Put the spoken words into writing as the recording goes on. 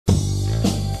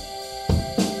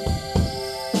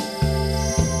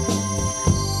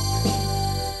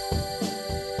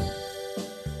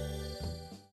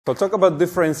So talk about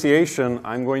differentiation.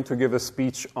 I'm going to give a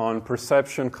speech on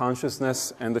perception,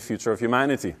 consciousness, and the future of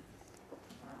humanity.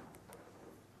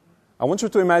 I want you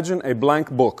to imagine a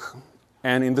blank book.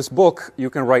 And in this book, you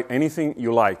can write anything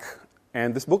you like.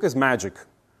 And this book is magic.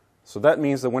 So that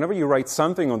means that whenever you write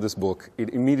something on this book, it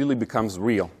immediately becomes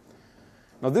real.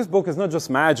 Now, this book is not just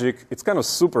magic, it's kind of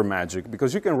super magic,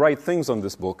 because you can write things on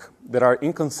this book that are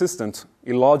inconsistent,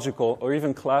 illogical, or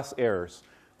even class errors.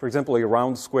 For example, a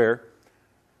round square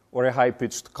or a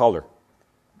high-pitched color.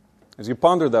 As you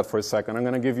ponder that for a second, I'm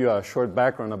going to give you a short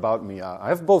background about me. I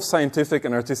have both scientific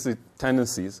and artistic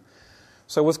tendencies,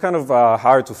 so it was kind of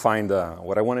hard to find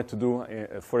what I wanted to do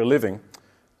for a living.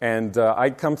 And I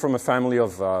come from a family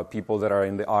of people that are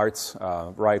in the arts,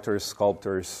 writers,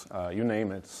 sculptors, you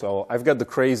name it. So I've got the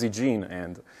crazy gene,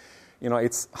 and you know,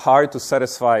 it's hard to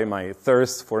satisfy my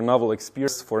thirst for novel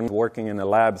experience, for working in a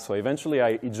lab. So eventually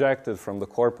I ejected from the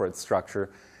corporate structure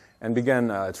and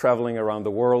began traveling around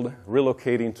the world,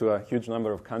 relocating to a huge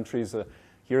number of countries.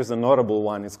 Here's a notable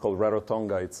one. It's called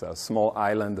Rarotonga. It's a small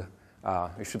island,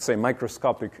 I should say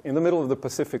microscopic, in the middle of the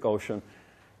Pacific Ocean.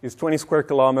 It's 20 square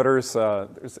kilometers.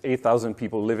 There's 8,000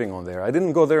 people living on there. I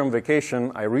didn't go there on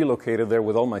vacation. I relocated there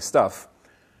with all my stuff.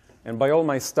 And by all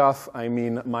my stuff, I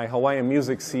mean my Hawaiian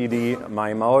music CD,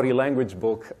 my Maori language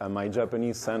book, my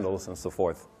Japanese sandals, and so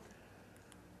forth.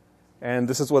 And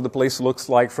this is what the place looks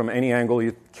like from any angle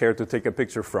you care to take a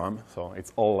picture from. So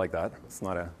it's all like that. It's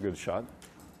not a good shot.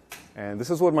 And this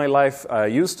is what my life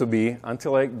used to be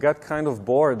until I got kind of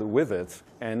bored with it.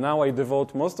 And now I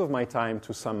devote most of my time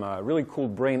to some really cool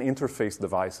brain interface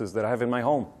devices that I have in my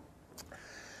home.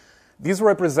 These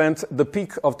represent the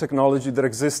peak of technology that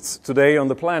exists today on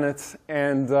the planet,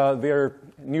 and they're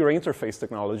neurointerface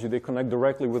technology. They connect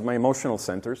directly with my emotional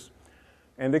centers.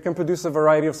 And they can produce a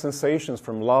variety of sensations,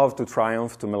 from love to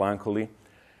triumph to melancholy.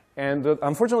 And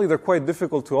unfortunately, they're quite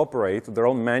difficult to operate. They're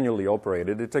all manually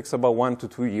operated. It takes about 1 to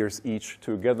 2 years each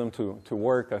to get them to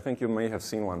work. I think you may have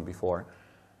seen one before.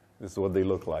 This is what they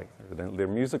look like. They're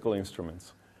musical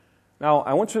instruments. Now,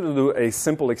 I want you to do a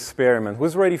simple experiment.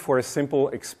 Who's ready for a simple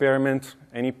experiment?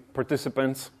 Any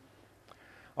participants?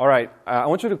 All right. I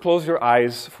want you to close your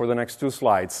eyes for the next 2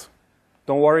 slides.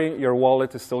 Don't worry, your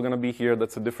wallet is still going to be here.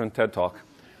 That's a different TED Talk.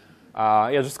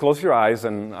 Yeah, just close your eyes,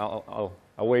 and I'll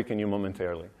awaken you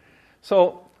momentarily.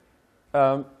 So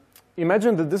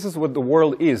imagine that this is what the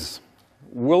world is,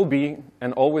 will be,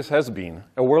 and always has been,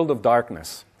 a world of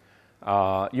darkness.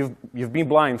 You've been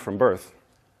blind from birth.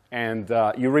 And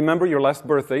you remember your last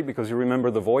birthday because you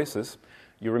remember the voices.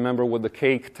 You remember what the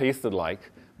cake tasted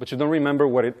like. But you don't remember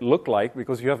what it looked like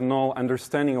because you have no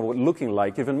understanding of what looking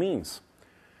like even means.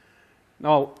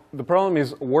 Now, the problem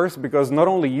is worse because not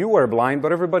only you are blind,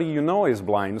 but everybody you know is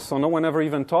blind. So no one ever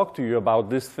even talked to you about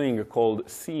this thing called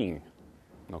seeing.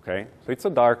 Okay? So it's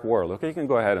a dark world. Okay, you can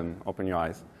go ahead and open your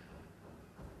eyes.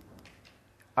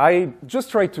 I just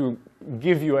try to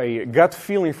give you a gut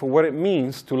feeling for what it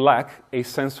means to lack a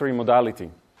sensory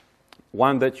modality,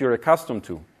 one that you're accustomed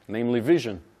to, namely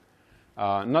vision.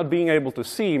 Not being able to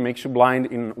see makes you blind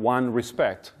in one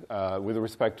respect, with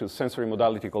respect to sensory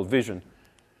modality called vision.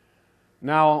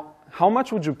 Now, how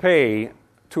much would you pay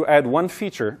to add one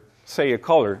feature, say a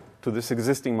color, to this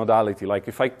existing modality? Like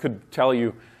if I could tell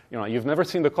you, you've never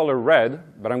seen the color red,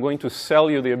 but I'm going to sell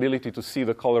you the ability to see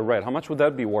the color red. How much would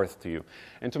that be worth to you?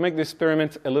 And to make the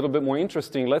experiment a little bit more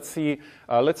interesting, let's say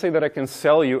that I can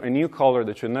sell you a new color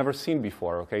that you've never seen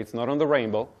before. Okay, it's not on the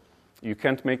rainbow. You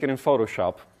can't make it in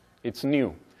Photoshop. It's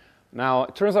new. Now,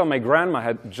 it turns out my grandma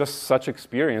had just such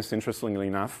experience, interestingly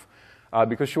enough,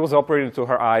 because she was operated to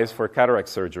her eyes for cataract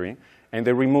surgery, and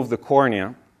they removed the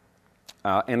cornea.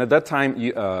 And at that time,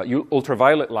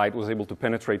 ultraviolet light was able to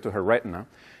penetrate to her retina.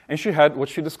 And she had what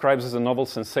she describes as a novel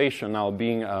sensation. Now,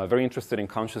 being very interested in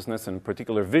consciousness and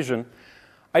particular vision,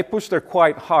 I pushed her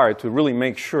quite hard to really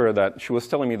make sure that she was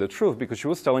telling me the truth, because she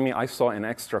was telling me I saw an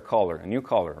extra color, a new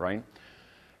color, right?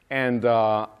 And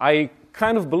I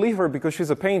kind of believe her because she's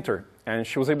a painter. And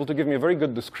she was able to give me a very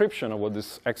good description of what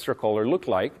this extra color looked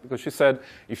like, because she said,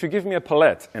 if you give me a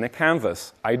palette and a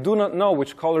canvas, I do not know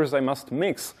which colors I must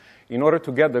mix in order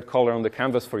to get that color on the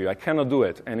canvas for you. I cannot do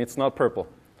it, and it's not purple.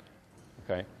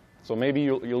 Okay? So maybe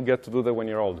you'll get to do that when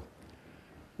you're old.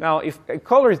 Now, if a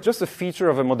color is just a feature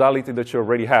of a modality that you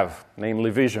already have,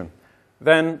 namely vision,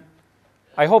 then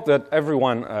I hope that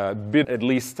everyone bid at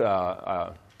least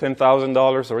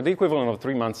 $10,000 or the equivalent of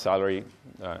 3 months' salary,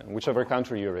 whichever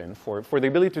country you're in, for the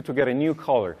ability to get a new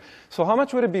color. So how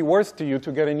much would it be worth to you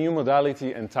to get a new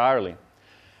modality entirely?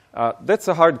 That's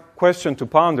a hard question to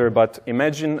ponder, but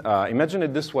imagine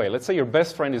it this way. Let's say your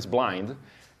best friend is blind,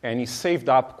 and he saved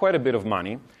up quite a bit of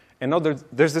money, And now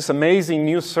there's this amazing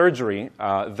new surgery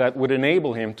that would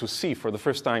enable him to see for the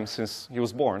first time since he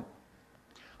was born.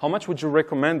 How much would you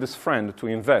recommend this friend to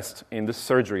invest in this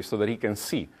surgery so that he can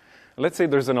see? Let's say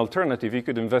there's an alternative. You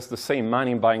could invest the same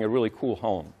money in buying a really cool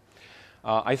home.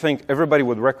 I think everybody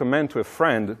would recommend to a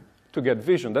friend to get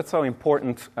vision. That's how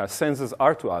important senses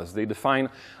are to us. They define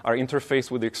our interface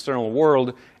with the external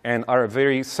world, and our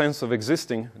very sense of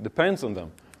existing depends on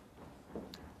them.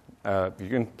 You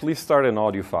can please start an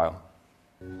audio file.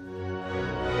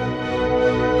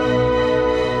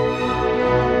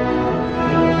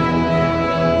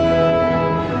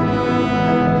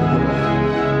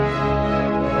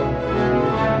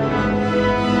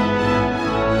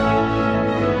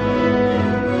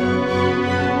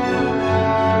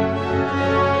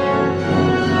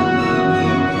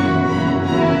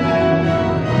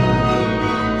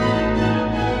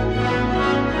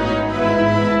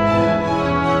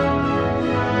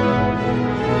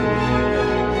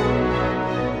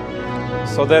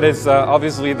 So that is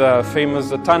obviously the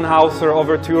famous Tannhäuser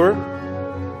Overture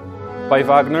by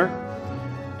Wagner.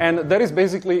 And that is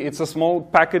basically, it's a small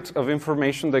packet of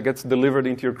information that gets delivered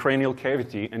into your cranial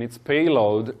cavity, and its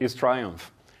payload is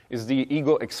triumph. Is the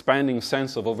ego-expanding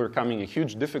sense of overcoming a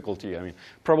huge difficulty. I mean,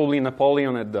 probably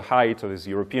Napoleon at the height of his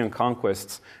European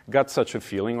conquests got such a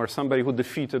feeling, or somebody who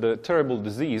defeated a terrible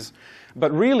disease.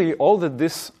 But really, all that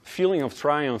this feeling of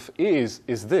triumph is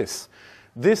this.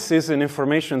 This is an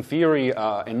information theory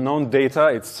in known data.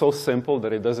 It's so simple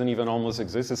that it doesn't even almost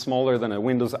exist. It's smaller than a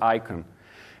Windows icon.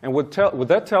 And what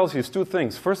that tells you is two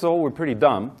things. First of all, we're pretty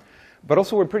dumb, but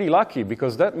also we're pretty lucky,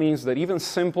 because that means that even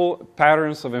simple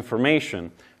patterns of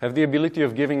information have the ability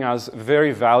of giving us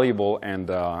very valuable and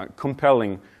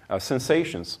compelling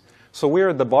sensations. So we're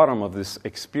at the bottom of this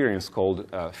experience called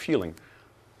feeling.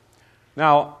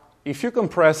 Now, if you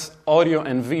compress audio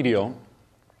and video,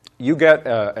 you get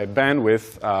a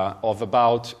bandwidth of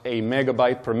about a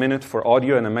megabyte per minute for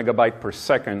audio and a megabyte per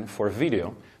second for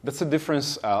video. That's a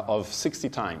difference of 60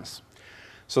 times.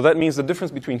 So that means the difference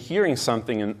between hearing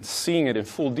something and seeing it in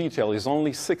full detail is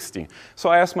only 60. So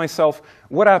I asked myself,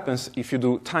 what happens if you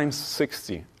do times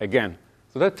 60 again?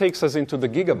 So that takes us into the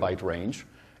gigabyte range.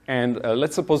 And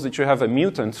let's suppose that you have a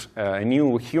mutant, a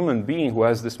new human being who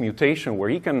has this mutation where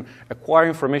he can acquire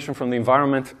information from the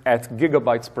environment at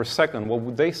gigabytes per second. What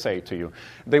would they say to you?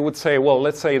 They would say, well,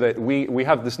 let's say that we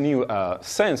have this new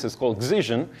sense. It's called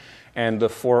excision. And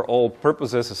for all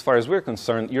purposes, as far as we're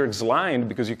concerned, you're excited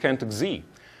because you can't exi.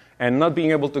 And not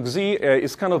being able to exi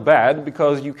is kind of bad,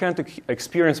 because you can't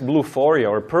experience blue phoria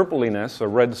or purpliness or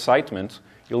red excitement.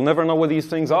 You'll never know what these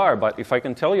things are, but if I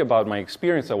can tell you about my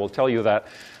experience, I will tell you that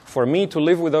for me to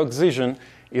live without excision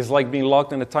is like being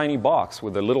locked in a tiny box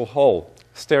with a little hole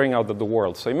staring out at the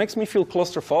world. So it makes me feel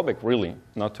claustrophobic, really,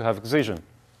 not to have excision.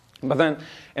 But then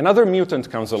another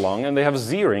mutant comes along, and they have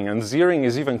zeering, and zeering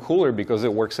is even cooler because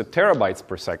it works at terabytes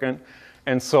per second.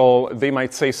 And so they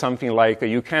might say something like,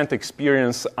 you can't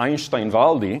experience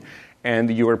Einstein-Waldy,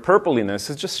 and your purpliness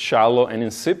is just shallow and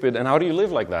insipid, and how do you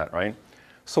live like that, right?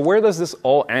 So where does this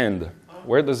all end?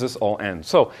 Where does this all end?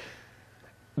 So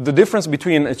the difference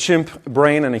between a chimp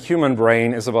brain and a human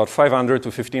brain is about 500 to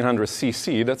 1500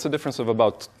 cc. That's a difference of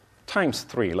about times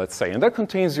 3, let's say. And that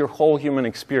contains your whole human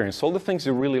experience, all the things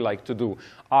you really like to do: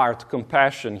 art,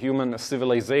 compassion, human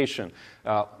civilization,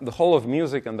 the whole of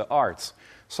music and the arts.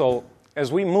 So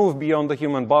as we move beyond the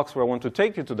human box where I want to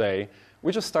take you today,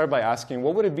 we just start by asking,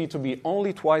 what would it be to be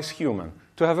only twice human?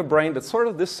 To have a brain that's sort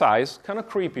of this size, kind of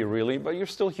creepy really, but you're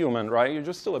still human, right? You're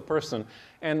just still a person.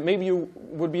 And maybe you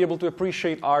would be able to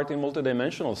appreciate art in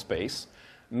multidimensional space.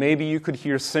 Maybe you could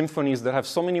hear symphonies that have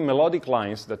so many melodic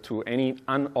lines that to any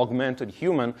unaugmented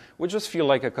human would just feel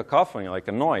like a cacophony, like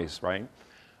a noise, right?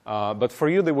 But for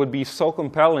you, they would be so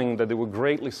compelling that they would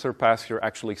greatly surpass your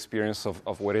actual experience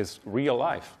of what is real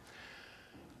life.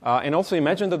 And also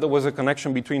imagine that there was a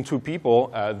connection between two people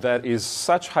that is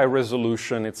such high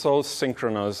resolution, it's so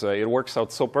synchronous, it works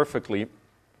out so perfectly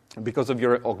because of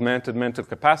your augmented mental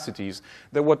capacities,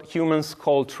 that what humans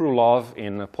call true love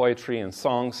in poetry and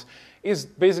songs is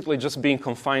basically just being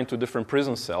confined to different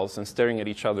prison cells and staring at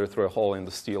each other through a hole in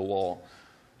the steel wall.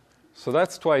 So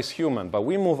that's twice human, but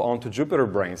we move on to Jupiter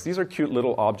brains. These are cute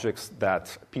little objects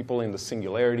that people in the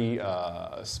singularity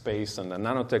space and the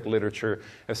nanotech literature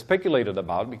have speculated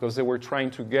about, because they were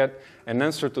trying to get an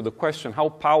answer to the question, how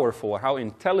powerful, how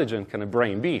intelligent can a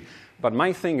brain be? But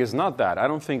my thing is not that. I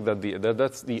don't think that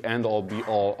that's the end-all,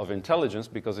 be-all of intelligence,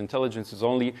 because intelligence is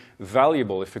only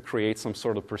valuable if it creates some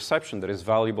sort of perception that is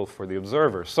valuable for the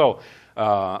observer. So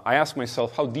I ask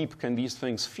myself, how deep can these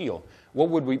things feel? What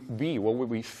would we be? What would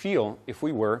we feel if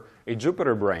we were a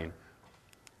Jupiter brain?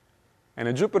 And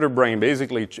a Jupiter brain,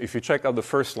 basically, if you check out the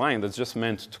first line, that's just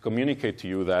meant to communicate to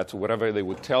you that whatever they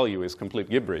would tell you is complete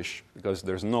gibberish, because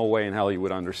there's no way in hell you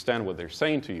would understand what they're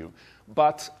saying to you.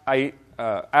 But I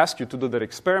asked you to do that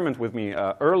experiment with me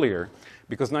earlier,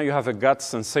 because now you have a gut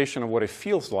sensation of what it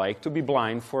feels like to be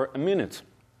blind for a minute.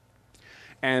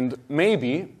 And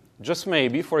maybe, just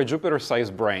maybe, for a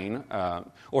Jupiter-sized brain,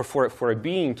 or for a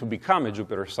being to become a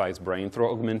Jupiter-sized brain through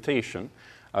augmentation,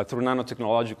 through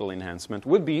nanotechnological enhancement,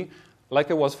 would be like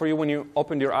it was for you when you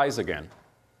opened your eyes again.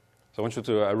 So I want you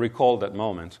to recall that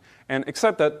moment. And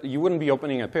except that you wouldn't be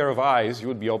opening a pair of eyes, you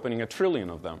would be opening a trillion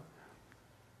of them.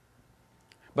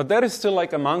 But that is still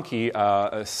like a monkey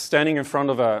standing in front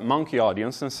of a monkey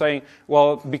audience and saying,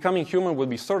 well, becoming human would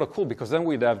be sort of cool because then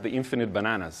we'd have the infinite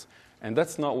bananas. And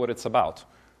that's not what it's about.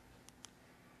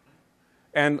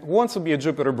 And who wants to be a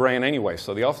Jupiter brain anyway?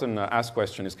 So the often asked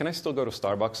question is, can I still go to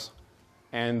Starbucks?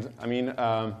 And I mean,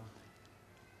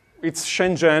 it's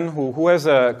Shenzhen who has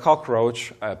a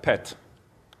cockroach pet.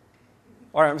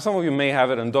 All right, some of you may have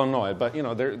it and don't know it, but you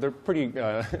know they're pretty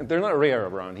they're not rare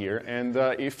around here. And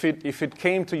if it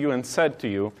came to you and said to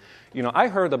you, you know, I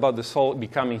heard about this whole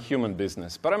becoming human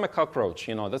business, but I'm a cockroach.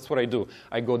 You know, that's what I do.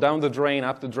 I go down the drain,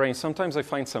 up the drain. Sometimes I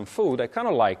find some food. I kind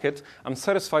of like it. I'm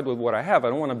satisfied with what I have. I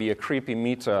don't want to be a creepy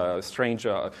meat, strange,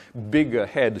 big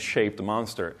head-shaped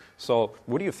monster. So,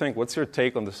 what do you think? What's your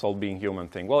take on this whole being human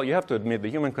thing? Well, you have to admit the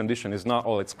human condition is not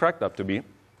all it's cracked up to be.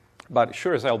 But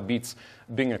sure as hell beats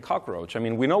being a cockroach. I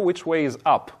mean, we know which way is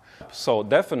up. So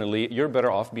definitely, you're better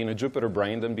off being a Jupiter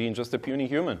brain than being just a puny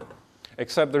human.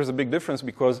 Except there's a big difference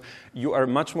because you are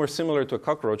much more similar to a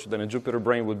cockroach than a Jupiter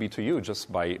brain would be to you,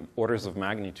 just by orders of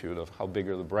magnitude of how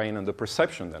bigger the brain and the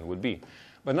perception then would be.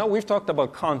 But now we've talked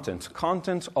about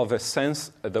content of a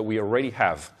sense that we already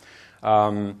have.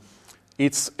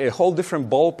 It's a whole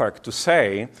different ballpark to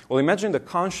say, well, imagine the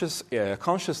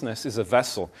consciousness is a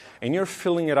vessel, and you're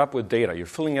filling it up with data. You're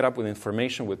filling it up with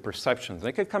information, with perceptions.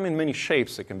 They can come in many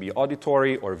shapes. It can be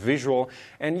auditory or visual,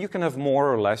 and you can have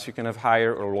more or less. You can have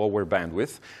higher or lower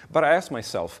bandwidth. But I ask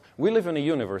myself, we live in a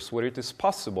universe where it is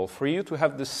possible for you to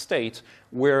have this state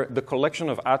where the collection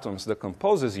of atoms that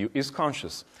composes you is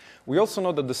conscious. We also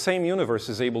know that the same universe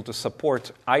is able to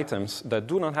support items that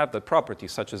do not have that property,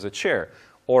 such as a chair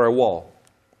or a wall.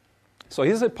 So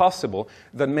is it possible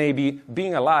that maybe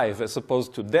being alive as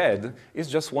opposed to dead is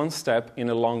just one step in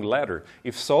a long ladder?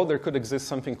 If so, there could exist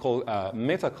something called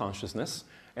meta-consciousness,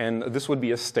 and this would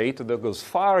be a state that goes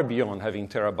far beyond having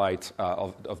terabytes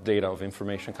of data, of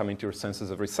information coming to your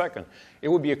senses every second. It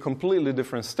would be a completely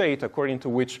different state according to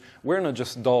which we're not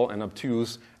just dull and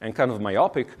obtuse and kind of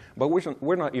myopic, but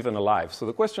we're not even alive. So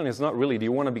the question is not really, do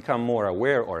you want to become more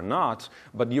aware or not,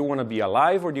 but do you want to be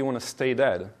alive or do you want to stay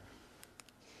dead?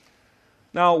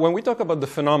 Now, when we talk about the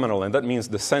phenomenal, and that means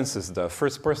the senses, the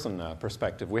first-person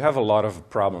perspective, we have a lot of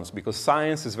problems because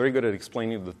science is very good at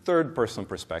explaining the third-person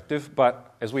perspective,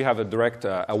 but as we have a direct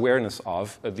awareness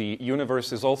of, the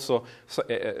universe is also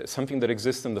something that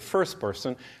exists in the first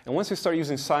person. And once you start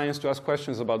using science to ask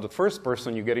questions about the first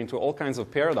person, you get into all kinds of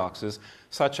paradoxes,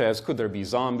 such as could there be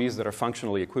zombies that are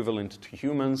functionally equivalent to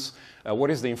humans?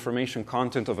 What is the information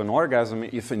content of an orgasm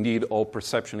if indeed all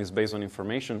perception is based on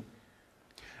information?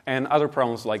 And other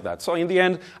problems like that. So in the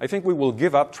end, I think we will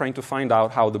give up trying to find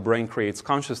out how the brain creates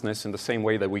consciousness in the same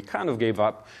way that we kind of gave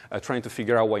up trying to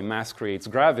figure out why mass creates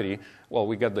gravity. Well,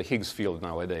 we got the Higgs field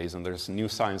nowadays, and there's new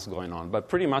science going on. But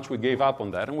pretty much we gave up on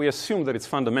that, and we assume that it's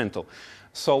fundamental.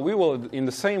 So we will, in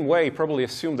the same way, probably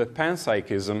assume that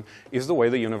panpsychism is the way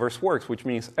the universe works, which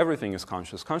means everything is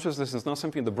conscious. Consciousness is not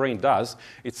something the brain does.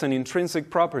 It's an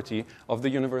intrinsic property of the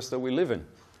universe that we live in.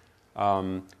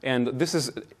 And this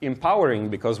is empowering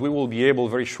because we will be able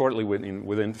very shortly,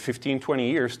 within 15, 20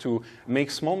 years, to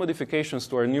make small modifications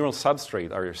to our neural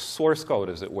substrate, our source code,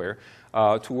 as it were,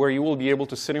 to where you will be able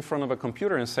to sit in front of a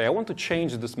computer and say, I want to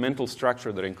change this mental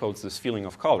structure that encodes this feeling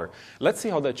of color. Let's see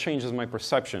how that changes my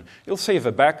perception. You'll save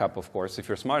a backup, of course, if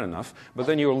you're smart enough, but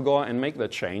then you will go and make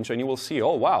that change, and you will see,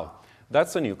 oh, wow.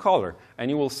 That's a new color.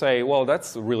 And you will say, well,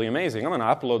 that's really amazing. I'm going to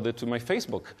upload it to my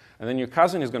Facebook. And then your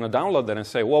cousin is going to download that and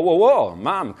say, whoa, whoa, whoa,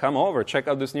 Mom, come over, check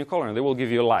out this new color. And they will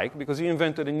give you a like because you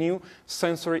invented a new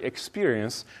sensory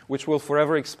experience which will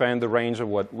forever expand the range of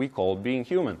what we call being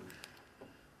human.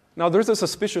 Now, there's a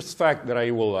suspicious fact that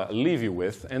I will leave you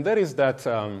with, and that is that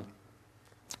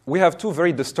we have two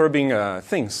very disturbing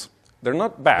things. They're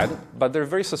not bad, but they're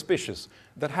very suspicious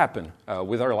that happen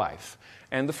with our life.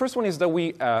 And the first one is that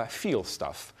we feel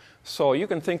stuff. So you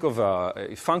can think of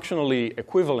a functionally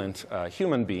equivalent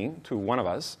human being to one of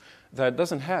us that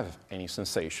doesn't have any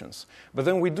sensations. But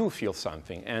then we do feel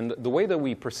something. And the way that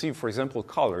we perceive, for example,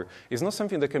 color is not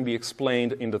something that can be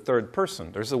explained in the third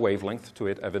person. There's a wavelength to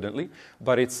it, evidently,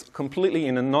 but it's completely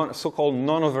in a so-called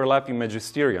non-overlapping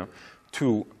magisteria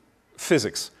to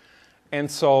physics.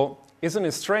 And so isn't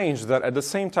it strange that at the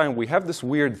same time we have this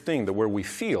weird thing where we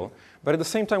feel, but at the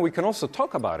same time we can also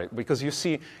talk about it? Because you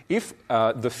see, if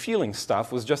the feeling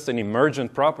stuff was just an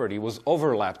emergent property, was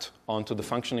overlapped onto the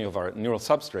functioning of our neural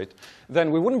substrate, then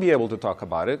we wouldn't be able to talk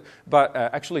about it. But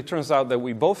actually it turns out that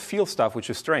we both feel stuff, which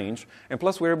is strange, and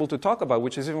plus we're able to talk about,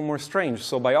 which is even more strange.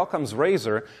 So by Occam's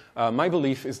razor, my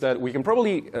belief is that we can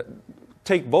probably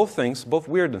take both things, both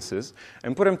weirdnesses,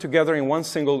 and put them together in one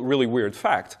single really weird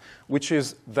fact, which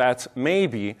is that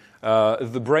maybe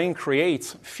the brain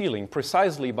creates feeling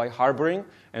precisely by harboring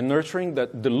and nurturing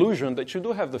that delusion that you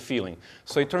do have the feeling.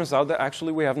 So it turns out that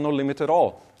actually we have no limit at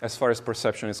all as far as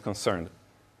perception is concerned.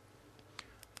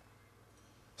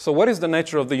 So what is the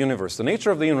nature of the universe? The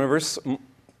nature of the universe,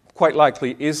 quite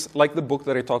likely, is like the book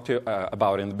that I talked to you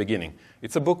about in the beginning.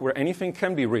 It's a book where anything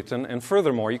can be written, and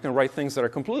furthermore, you can write things that are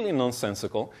completely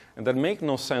nonsensical and that make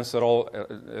no sense at all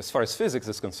as far as physics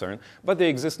is concerned, but they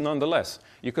exist nonetheless.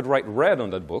 You could write red on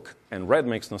that book, and red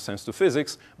makes no sense to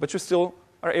physics, but you still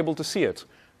are able to see it.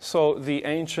 So the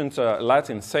ancient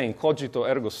Latin saying, cogito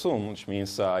ergo sum, which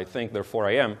means I think, therefore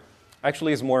I am,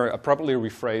 actually is more properly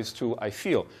rephrased to I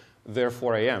feel,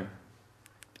 therefore I am.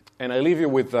 And I leave you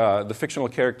with the fictional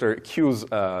character Q's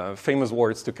famous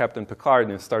words to Captain Picard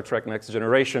in Star Trek Next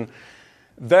Generation.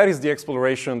 That is the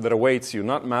exploration that awaits you,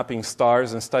 not mapping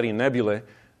stars and studying nebulae,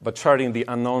 but charting the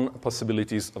unknown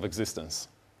possibilities of existence.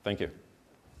 Thank you.